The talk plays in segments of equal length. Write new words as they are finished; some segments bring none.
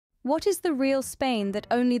What is the real Spain that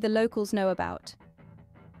only the locals know about?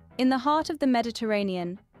 In the heart of the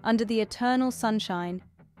Mediterranean, under the eternal sunshine,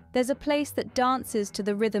 there's a place that dances to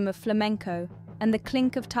the rhythm of flamenco and the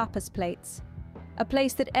clink of tapas plates. A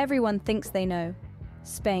place that everyone thinks they know,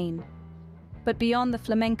 Spain. But beyond the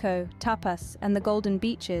flamenco, tapas, and the golden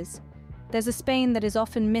beaches, there's a Spain that is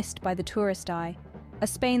often missed by the tourist eye, a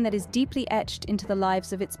Spain that is deeply etched into the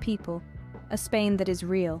lives of its people, a Spain that is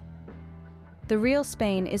real. The real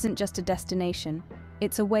Spain isn't just a destination,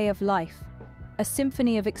 it's a way of life, a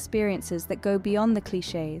symphony of experiences that go beyond the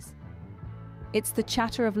clichés. It's the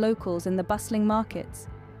chatter of locals in the bustling markets,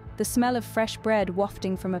 the smell of fresh bread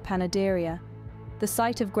wafting from a panaderia, the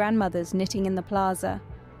sight of grandmothers knitting in the plaza,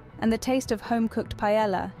 and the taste of home-cooked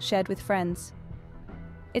paella shared with friends.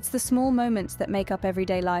 It's the small moments that make up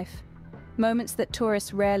everyday life, moments that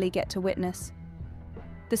tourists rarely get to witness.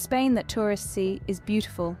 The Spain that tourists see is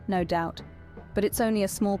beautiful, no doubt, but it's only a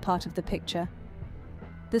small part of the picture.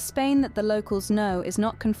 The Spain that the locals know is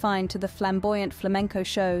not confined to the flamboyant flamenco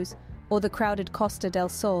shows or the crowded Costa del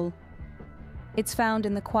Sol. It's found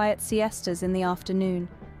in the quiet siestas in the afternoon,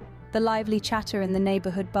 the lively chatter in the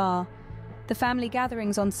neighborhood bar, the family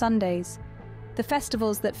gatherings on Sundays, the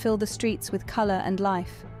festivals that fill the streets with color and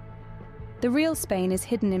life. The real Spain is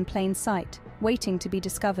hidden in plain sight, waiting to be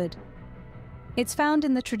discovered. It's found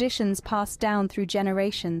in the traditions passed down through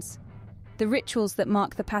generations, the rituals that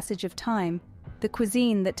mark the passage of time, the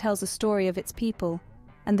cuisine that tells a story of its people,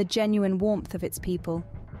 and the genuine warmth of its people.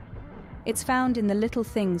 It's found in the little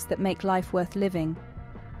things that make life worth living.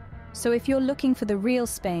 So if you're looking for the real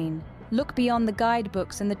Spain, look beyond the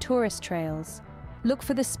guidebooks and the tourist trails. Look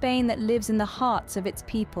for the Spain that lives in the hearts of its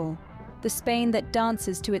people, the Spain that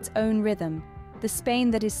dances to its own rhythm, the Spain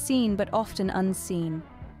that is seen but often unseen.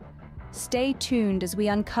 Stay tuned as we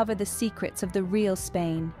uncover the secrets of the real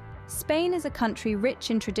Spain. Spain is a country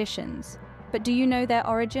rich in traditions, but do you know their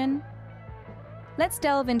origin? Let's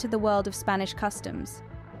delve into the world of Spanish customs,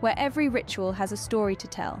 where every ritual has a story to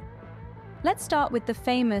tell. Let's start with the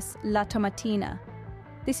famous La Tomatina.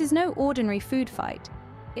 This is no ordinary food fight.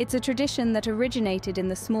 It's a tradition that originated in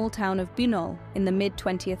the small town of Bunol in the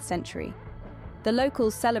mid-20th century. The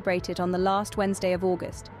locals celebrate it on the last Wednesday of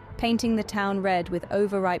August, painting the town red with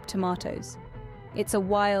overripe tomatoes. It's a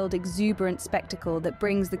wild, exuberant spectacle that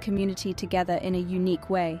brings the community together in a unique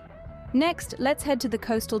way. Next, let's head to the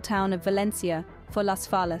coastal town of Valencia for Las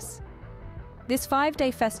Fallas. This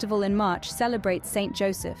 5-day festival in March celebrates Saint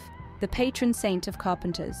Joseph, the patron saint of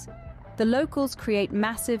carpenters. The locals create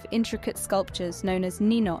massive, intricate sculptures known as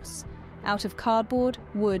ninos, out of cardboard,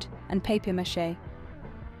 wood, and papier-mâché.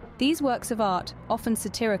 These works of art, often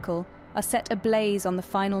satirical, are set ablaze on the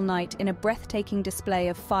final night in a breathtaking display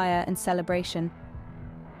of fire and celebration.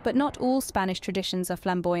 But not all Spanish traditions are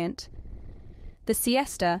flamboyant. The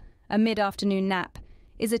siesta, a mid-afternoon nap,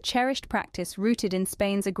 is a cherished practice rooted in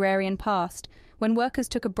Spain's agrarian past, when workers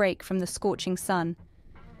took a break from the scorching sun.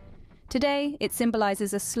 Today, it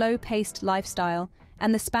symbolizes a slow-paced lifestyle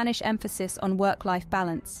and the Spanish emphasis on work-life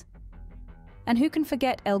balance. And who can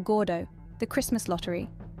forget El Gordo, the Christmas lottery?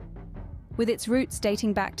 With its roots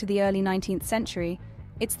dating back to the early 19th century,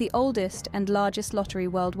 it's the oldest and largest lottery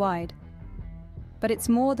worldwide. But it's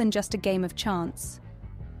more than just a game of chance.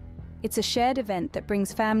 It's a shared event that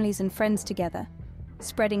brings families and friends together,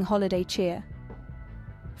 spreading holiday cheer.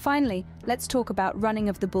 Finally, let's talk about running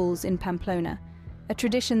of the bulls in Pamplona, a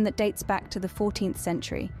tradition that dates back to the 14th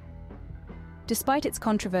century. Despite its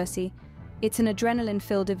controversy, it's an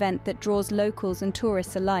adrenaline-filled event that draws locals and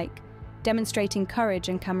tourists alike, demonstrating courage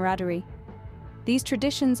and camaraderie. These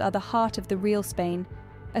traditions are the heart of the real Spain,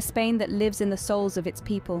 a Spain that lives in the souls of its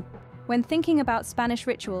people. When thinking about Spanish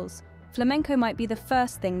rituals, flamenco might be the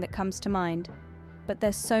first thing that comes to mind, but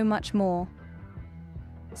there's so much more.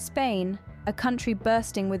 Spain, a country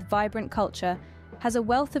bursting with vibrant culture, has a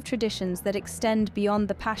wealth of traditions that extend beyond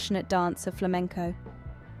the passionate dance of flamenco.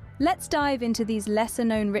 Let's dive into these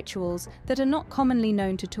lesser-known rituals that are not commonly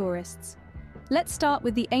known to tourists. Let's start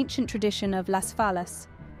with the ancient tradition of Las Fallas.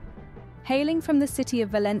 Hailing from the city of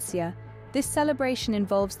Valencia, this celebration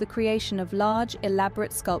involves the creation of large,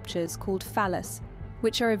 elaborate sculptures called fallas,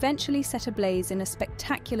 which are eventually set ablaze in a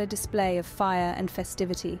spectacular display of fire and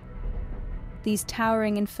festivity. These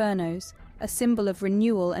towering infernos, a symbol of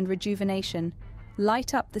renewal and rejuvenation,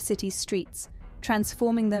 light up the city's streets,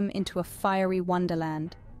 transforming them into a fiery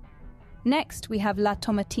wonderland. Next, we have La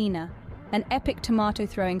Tomatina, an epic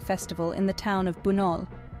tomato-throwing festival in the town of Bunol.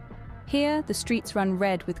 Here, the streets run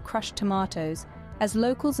red with crushed tomatoes, as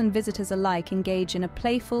locals and visitors alike engage in a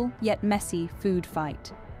playful yet messy food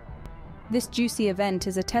fight. This juicy event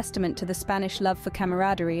is a testament to the Spanish love for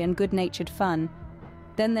camaraderie and good-natured fun.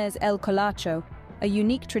 Then there's El Colacho, a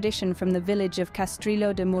unique tradition from the village of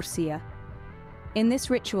Castrillo de Murcia. In this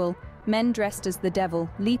ritual, men dressed as the devil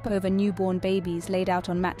leap over newborn babies laid out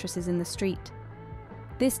on mattresses in the street.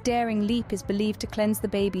 This daring leap is believed to cleanse the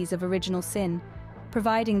babies of original sin,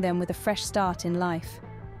 providing them with a fresh start in life.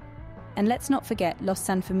 And let's not forget Los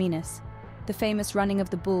Sanfermines, the famous running of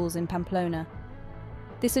the bulls in Pamplona.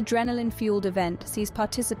 This adrenaline-fueled event sees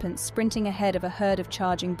participants sprinting ahead of a herd of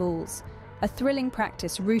charging bulls, a thrilling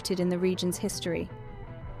practice rooted in the region's history.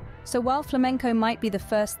 So while flamenco might be the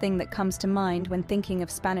first thing that comes to mind when thinking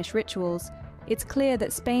of Spanish rituals, it's clear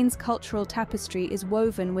that Spain's cultural tapestry is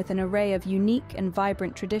woven with an array of unique and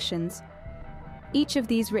vibrant traditions. Each of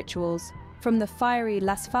these rituals, from the fiery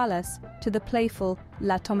Las Fallas to the playful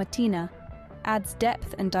La Tomatina, adds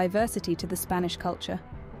depth and diversity to the Spanish culture.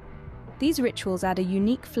 These rituals add a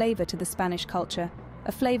unique flavor to the Spanish culture,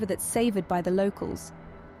 a flavor that's savored by the locals.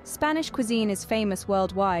 Spanish cuisine is famous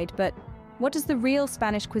worldwide, but what does the real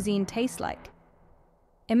Spanish cuisine taste like?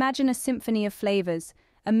 Imagine a symphony of flavors,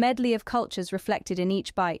 a medley of cultures reflected in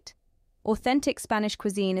each bite. Authentic Spanish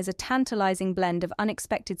cuisine is a tantalizing blend of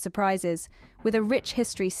unexpected surprises, with a rich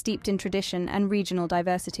history steeped in tradition and regional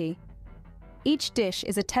diversity. Each dish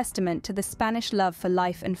is a testament to the Spanish love for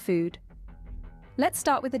life and food. Let's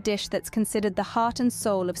start with a dish that's considered the heart and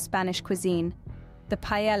soul of Spanish cuisine, the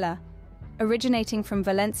paella. Originating from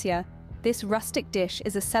Valencia, this rustic dish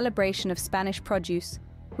is a celebration of Spanish produce,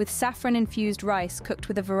 with saffron-infused rice cooked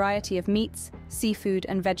with a variety of meats, seafood,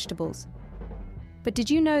 and vegetables. But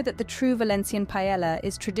did you know that the true Valencian paella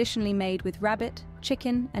is traditionally made with rabbit,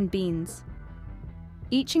 chicken, and beans?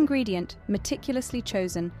 Each ingredient, meticulously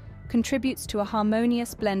chosen, contributes to a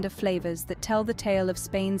harmonious blend of flavors that tell the tale of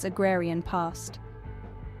Spain's agrarian past.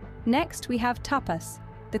 Next, we have tapas,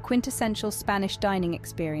 the quintessential Spanish dining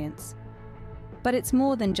experience. But it's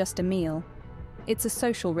more than just a meal. It's a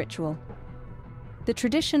social ritual. The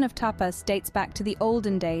tradition of tapas dates back to the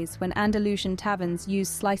olden days when Andalusian taverns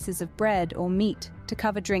used slices of bread or meat to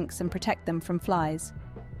cover drinks and protect them from flies.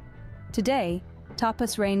 Today,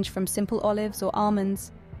 tapas range from simple olives or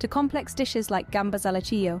almonds to complex dishes like gambas al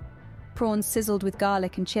ajillo, prawns sizzled with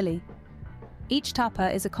garlic and chili. Each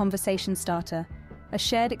tapa is a conversation starter, a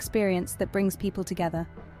shared experience that brings people together.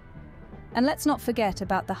 And let's not forget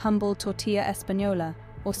about the humble tortilla española,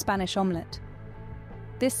 or Spanish omelette.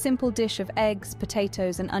 This simple dish of eggs,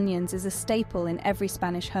 potatoes, and onions is a staple in every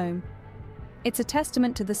Spanish home. It's a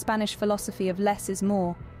testament to the Spanish philosophy of less is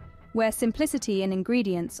more, where simplicity in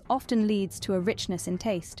ingredients often leads to a richness in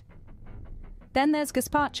taste. Then there's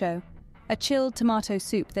gazpacho, a chilled tomato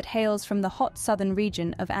soup that hails from the hot southern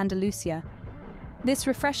region of Andalusia. This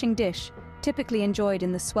refreshing dish, typically enjoyed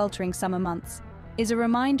in the sweltering summer months, is a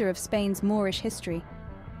reminder of Spain's Moorish history,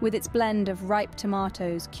 with its blend of ripe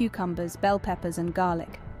tomatoes, cucumbers, bell peppers, and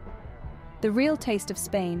garlic. The real taste of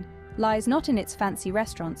Spain lies not in its fancy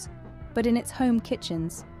restaurants, but in its home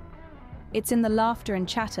kitchens. It's in the laughter and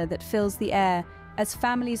chatter that fills the air as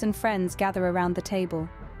families and friends gather around the table.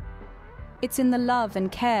 It's in the love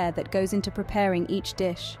and care that goes into preparing each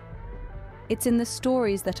dish. It's in the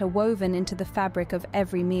stories that are woven into the fabric of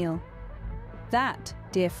every meal. That,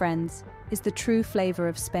 dear friends, is the true flavor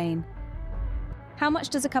of Spain. How much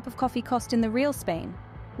does a cup of coffee cost in the real Spain?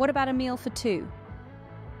 What about a meal for two?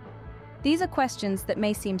 These are questions that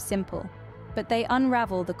may seem simple, but they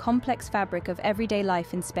unravel the complex fabric of everyday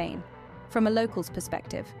life in Spain, from a local's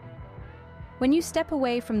perspective. When you step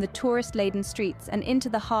away from the tourist-laden streets and into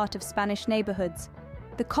the heart of Spanish neighborhoods,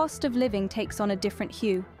 the cost of living takes on a different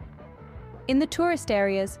hue. In the tourist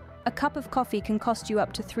areas, a cup of coffee can cost you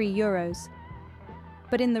up to €3.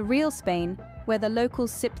 But in the real Spain, where the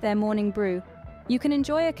locals sip their morning brew, you can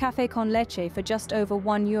enjoy a café con leche for just over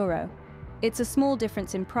 €1. It's a small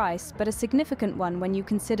difference in price, but a significant one when you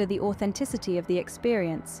consider the authenticity of the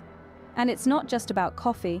experience. And it's not just about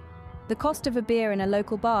coffee. The cost of a beer in a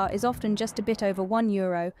local bar is often just a bit over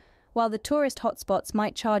 €1, while the tourist hotspots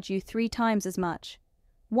might charge you 3 times as much.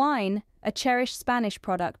 Wine, a cherished Spanish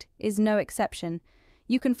product, is no exception.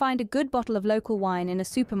 You can find a good bottle of local wine in a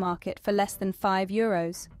supermarket for less than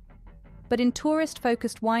 €5. But in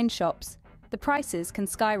tourist-focused wine shops, the prices can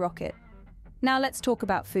skyrocket. Now let's talk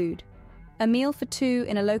about food. A meal for two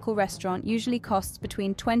in a local restaurant usually costs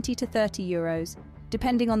between €20 to €30,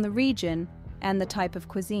 depending on the region and the type of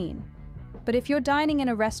cuisine. But if you're dining in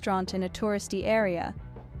a restaurant in a touristy area,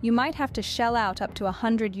 you might have to shell out up to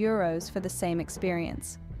 €100 for the same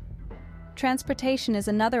experience. Transportation is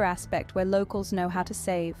another aspect where locals know how to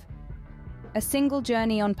save. A single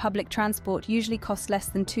journey on public transport usually costs less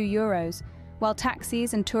than €2, while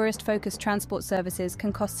taxis and tourist-focused transport services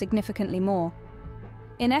can cost significantly more.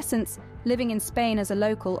 In essence, Living in Spain as a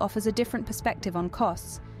local offers a different perspective on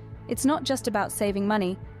costs. It's not just about saving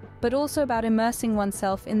money, but also about immersing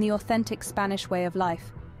oneself in the authentic Spanish way of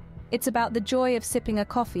life. It's about the joy of sipping a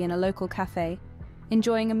coffee in a local cafe,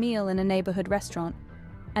 enjoying a meal in a neighborhood restaurant,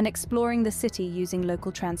 and exploring the city using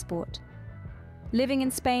local transport. Living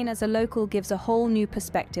in Spain as a local gives a whole new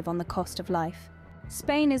perspective on the cost of life.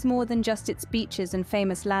 Spain is more than just its beaches and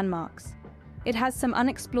famous landmarks. It has some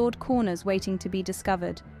unexplored corners waiting to be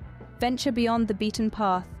discovered. Venture beyond the beaten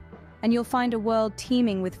path, and you'll find a world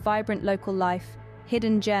teeming with vibrant local life,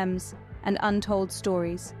 hidden gems, and untold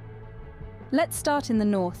stories. Let's start in the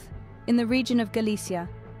north, in the region of Galicia.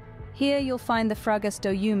 Here you'll find the Fragas do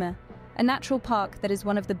Yume, a natural park that is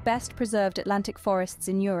one of the best preserved Atlantic forests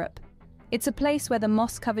in Europe. It's a place where the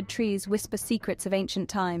moss-covered trees whisper secrets of ancient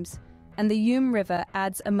times, and the Yume River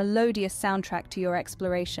adds a melodious soundtrack to your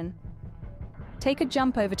exploration. Take a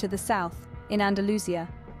jump over to the south, in Andalusia.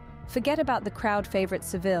 Forget about the crowd favorite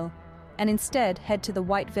Seville, and instead head to the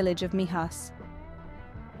white village of Mijas.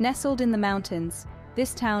 Nestled in the mountains,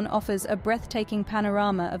 this town offers a breathtaking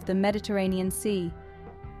panorama of the Mediterranean Sea.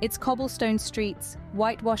 Its cobblestone streets,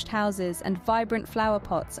 whitewashed houses, and vibrant flower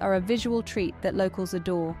pots are a visual treat that locals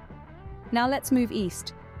adore. Now let's move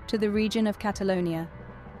east, to the region of Catalonia.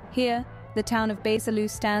 Here, the town of Besalú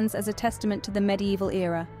stands as a testament to the medieval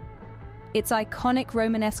era. Its iconic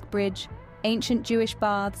Romanesque bridge, ancient Jewish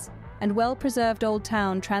baths, and well-preserved old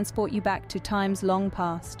town transport you back to times long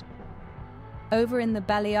past. Over in the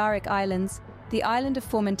Balearic Islands, the island of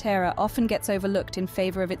Formentera often gets overlooked in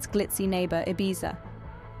favor of its glitzy neighbor Ibiza.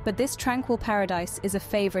 But this tranquil paradise is a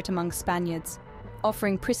favorite among Spaniards,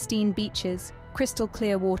 offering pristine beaches,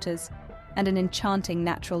 crystal-clear waters, and an enchanting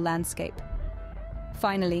natural landscape.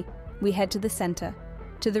 Finally, we head to the center,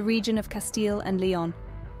 to the region of Castile and Leon,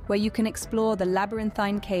 where you can explore the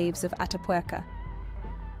labyrinthine caves of Atapuerca.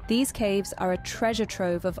 These caves are a treasure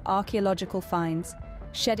trove of archaeological finds,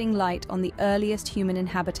 shedding light on the earliest human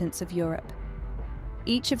inhabitants of Europe.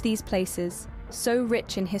 Each of these places, so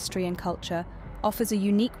rich in history and culture, offers a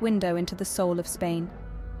unique window into the soul of Spain.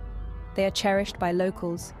 They are cherished by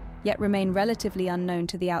locals, yet remain relatively unknown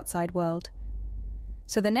to the outside world.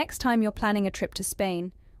 So the next time you're planning a trip to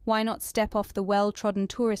Spain, why not step off the well-trodden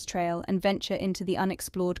tourist trail and venture into the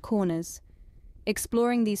unexplored corners?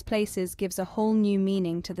 Exploring these places gives a whole new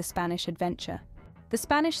meaning to the Spanish adventure. The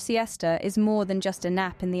Spanish siesta is more than just a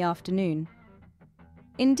nap in the afternoon.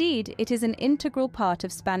 Indeed, it is an integral part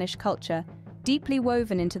of Spanish culture, deeply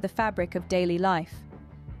woven into the fabric of daily life.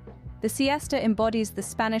 The siesta embodies the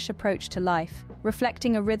Spanish approach to life,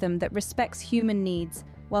 reflecting a rhythm that respects human needs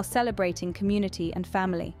while celebrating community and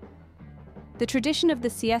family. The tradition of the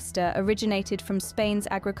siesta originated from Spain's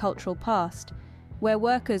agricultural past, where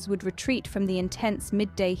workers would retreat from the intense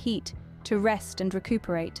midday heat to rest and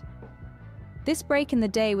recuperate. This break in the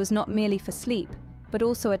day was not merely for sleep, but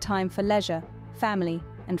also a time for leisure, family,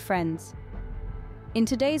 and friends. In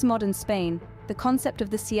today's modern Spain, the concept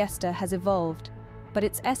of the siesta has evolved, but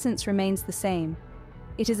its essence remains the same.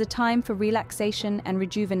 It is a time for relaxation and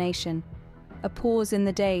rejuvenation, a pause in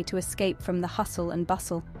the day to escape from the hustle and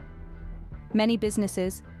bustle. Many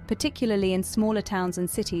businesses, particularly in smaller towns and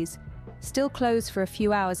cities, still close for a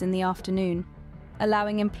few hours in the afternoon,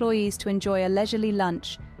 allowing employees to enjoy a leisurely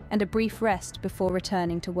lunch and a brief rest before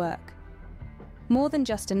returning to work. More than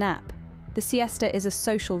just a nap, the siesta is a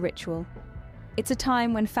social ritual. It's a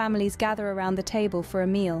time when families gather around the table for a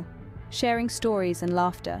meal, sharing stories and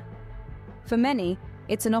laughter. For many,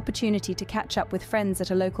 it's an opportunity to catch up with friends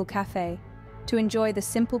at a local cafe, to enjoy the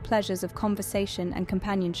simple pleasures of conversation and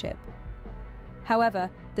companionship. However,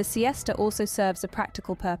 the siesta also serves a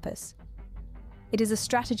practical purpose. It is a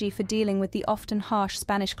strategy for dealing with the often harsh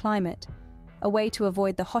Spanish climate, a way to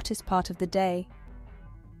avoid the hottest part of the day.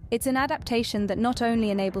 It's an adaptation that not only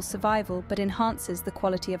enables survival but enhances the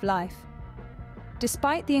quality of life.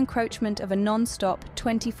 Despite the encroachment of a non-stop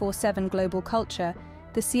 24/7 global culture,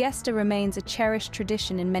 the siesta remains a cherished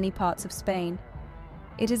tradition in many parts of Spain.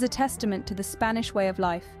 It is a testament to the Spanish way of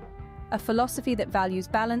life, a philosophy that values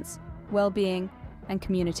balance, well-being, and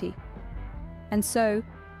community. And so,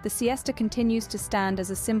 the siesta continues to stand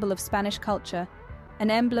as a symbol of Spanish culture,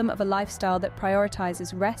 an emblem of a lifestyle that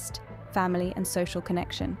prioritizes rest, family, and social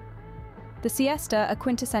connection. The siesta, a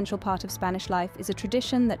quintessential part of Spanish life, is a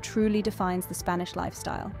tradition that truly defines the Spanish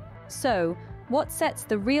lifestyle. So, what sets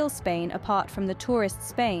the real Spain apart from the tourist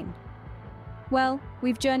Spain? Well,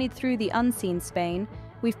 we've journeyed through the unseen Spain,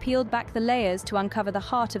 we've peeled back the layers to uncover the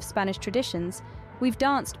heart of Spanish traditions, we've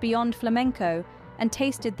danced beyond flamenco and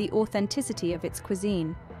tasted the authenticity of its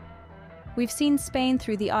cuisine. We've seen Spain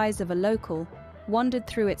through the eyes of a local, wandered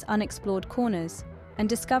through its unexplored corners, and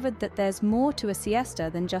discovered that there's more to a siesta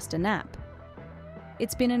than just a nap.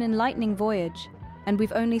 It's been an enlightening voyage, and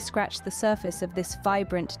we've only scratched the surface of this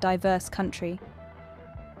vibrant, diverse country.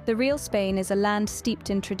 The real Spain is a land steeped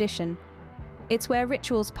in tradition. It's where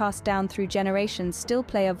rituals passed down through generations still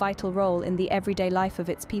play a vital role in the everyday life of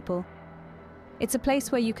its people. It's a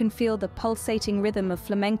place where you can feel the pulsating rhythm of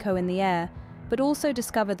flamenco in the air, but also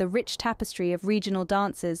discover the rich tapestry of regional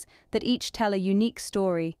dances that each tell a unique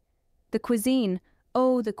story. The cuisine,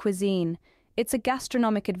 oh, the cuisine. It's a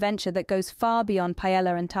gastronomic adventure that goes far beyond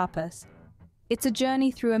paella and tapas. It's a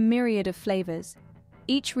journey through a myriad of flavors,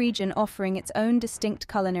 each region offering its own distinct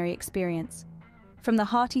culinary experience. From the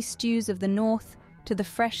hearty stews of the north to the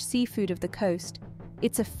fresh seafood of the coast,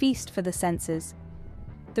 it's a feast for the senses.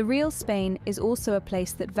 The real Spain is also a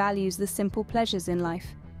place that values the simple pleasures in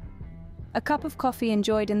life. A cup of coffee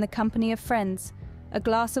enjoyed in the company of friends, a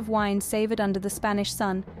glass of wine savored under the Spanish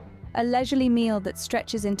sun, a leisurely meal that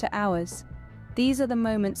stretches into hours. These are the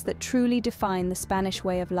moments that truly define the Spanish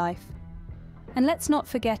way of life. And let's not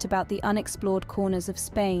forget about the unexplored corners of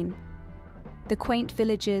Spain. The quaint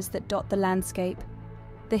villages that dot the landscape,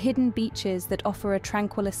 the hidden beaches that offer a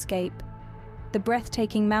tranquil escape, the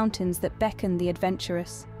breathtaking mountains that beckon the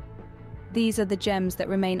adventurous. These are the gems that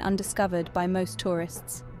remain undiscovered by most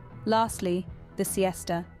tourists. Lastly, the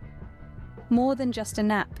siesta. More than just a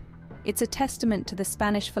nap, it's a testament to the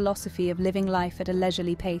Spanish philosophy of living life at a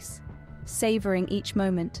leisurely pace, savoring each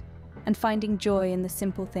moment, and finding joy in the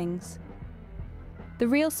simple things. The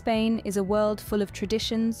real Spain is a world full of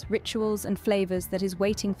traditions, rituals, and flavors that is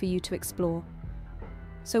waiting for you to explore.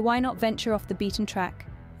 So why not venture off the beaten track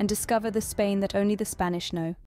and discover the Spain that only the Spanish know?